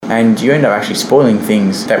and you end up actually spoiling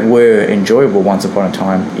things that were enjoyable once upon a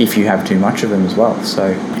time if you have too much of them as well. So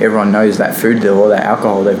everyone knows that food or that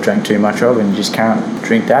alcohol they've drank too much of, and you just can't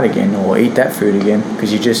drink that again or eat that food again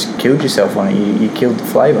because you just killed yourself on it. You killed the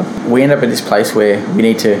flavour. We end up at this place where we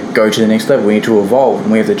need to go to the next level. We need to evolve,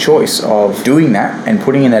 and we have the choice of doing that and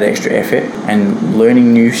putting in that extra effort and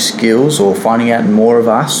learning new skills or finding out more of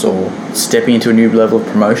us or stepping into a new level of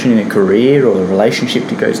promotion in a career or a relationship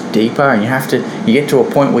that goes deeper, and you get to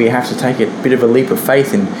a point where you have to take a bit of a leap of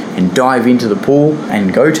faith and dive into the pool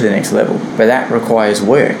and go to the next level. But that requires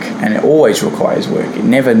work, and it always requires work. It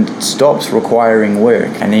never stops requiring work.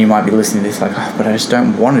 And then you might be listening to this like, but I just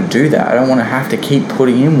don't want to do that. I don't want to have to keep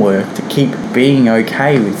putting in work to keep being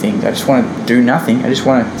okay with things. I just want to do nothing. I just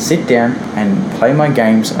want to sit down and play my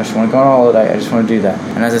games. I just want to go on holiday. I just want to do that.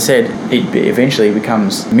 And as I said, it eventually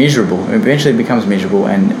becomes miserable. It eventually becomes miserable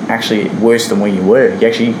and actually worse than where you were. You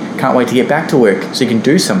actually can't wait to get back to work so you can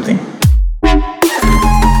do something.